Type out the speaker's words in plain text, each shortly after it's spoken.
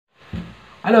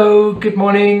Hello, good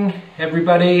morning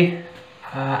everybody.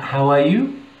 How are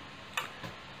you?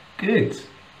 Good.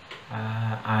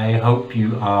 I hope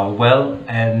you are well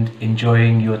and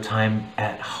enjoying your time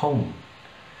at home.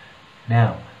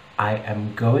 Now, I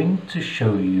am going to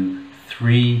show you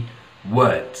 3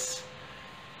 words.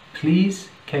 Please,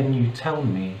 can you tell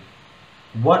me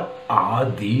what are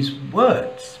these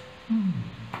words?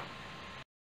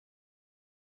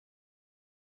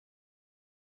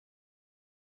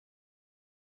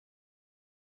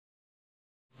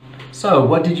 So,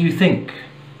 what did you think?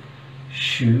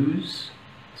 Shoes,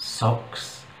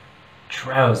 socks,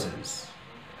 trousers.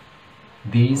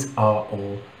 These are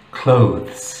all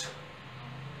clothes.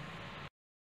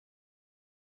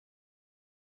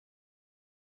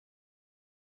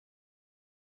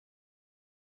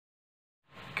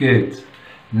 Good.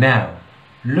 Now,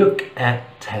 look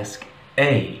at task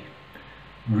A.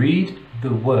 Read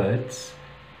the words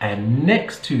and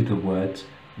next to the words,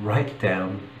 write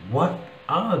down what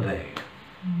are they.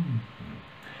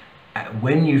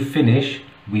 When you finish,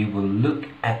 we will look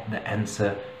at the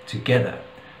answer together.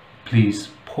 Please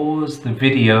pause the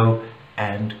video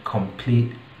and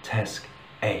complete task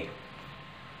A.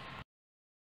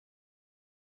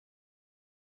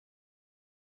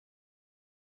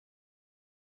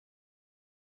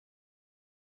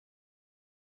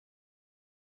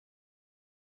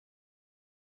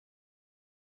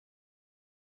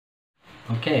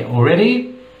 Okay,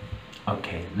 already?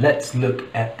 Okay, let's look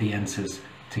at the answers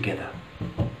together.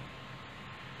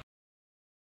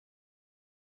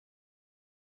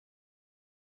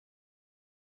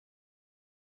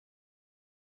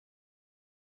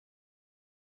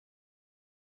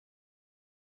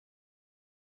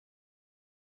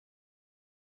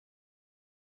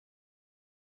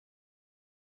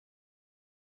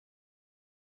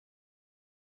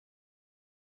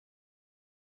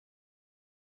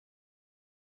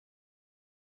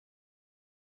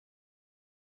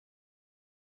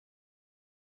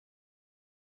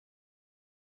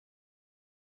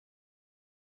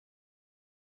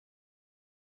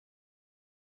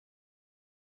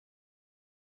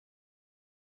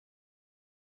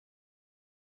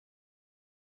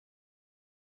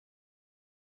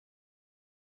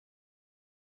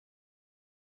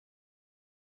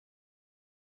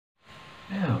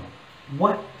 Now,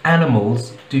 what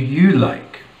animals do you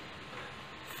like?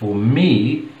 For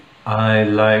me, I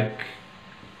like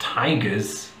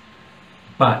tigers,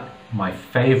 but my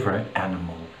favorite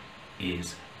animal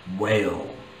is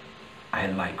whale. I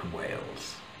like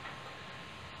whales.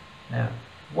 Now,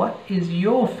 what is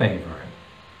your favorite?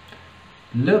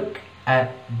 Look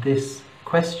at this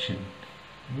question.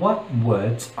 What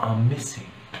words are missing?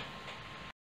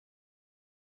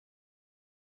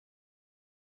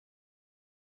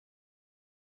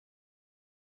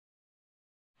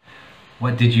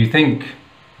 What did you think?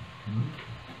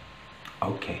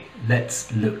 Okay,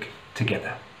 let's look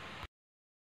together.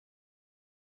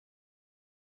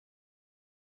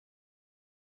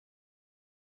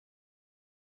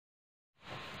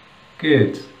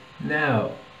 Good.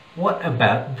 Now, what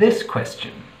about this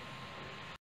question?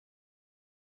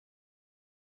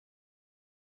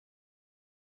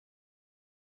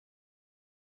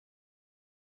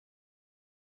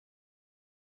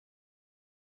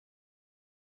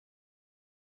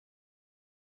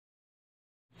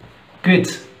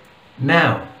 Good.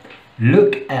 Now,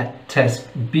 look at test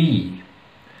B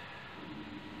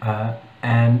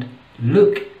and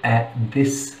look at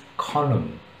this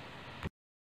column.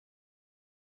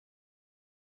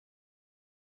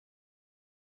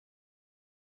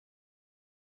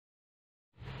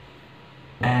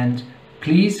 And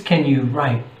please, can you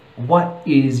write what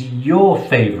is your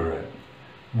favorite?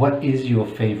 What is your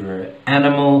favorite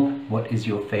animal? What is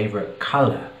your favorite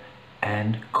color?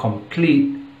 And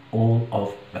complete all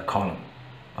of the column.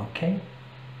 Okay?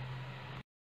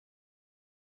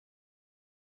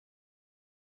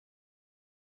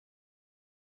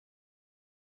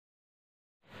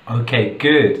 Okay,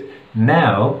 good.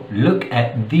 Now look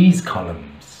at these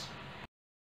columns.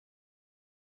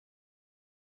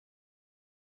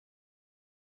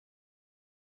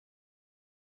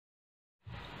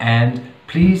 And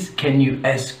please, can you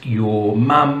ask your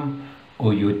mum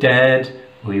or your dad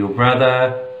or your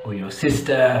brother or your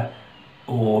sister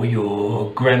or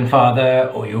your grandfather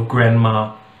or your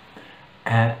grandma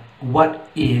what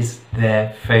is their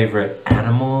favorite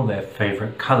animal, their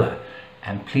favorite color,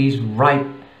 and please write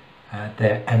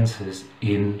their answers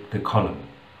in the column.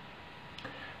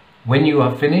 When you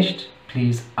are finished,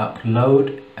 please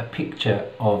upload a picture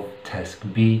of task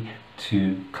B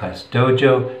to Class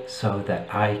Dojo so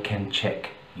that I can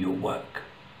check your work.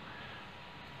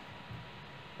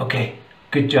 Okay,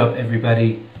 Good job,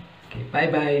 everybody. Okay,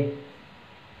 bye bye.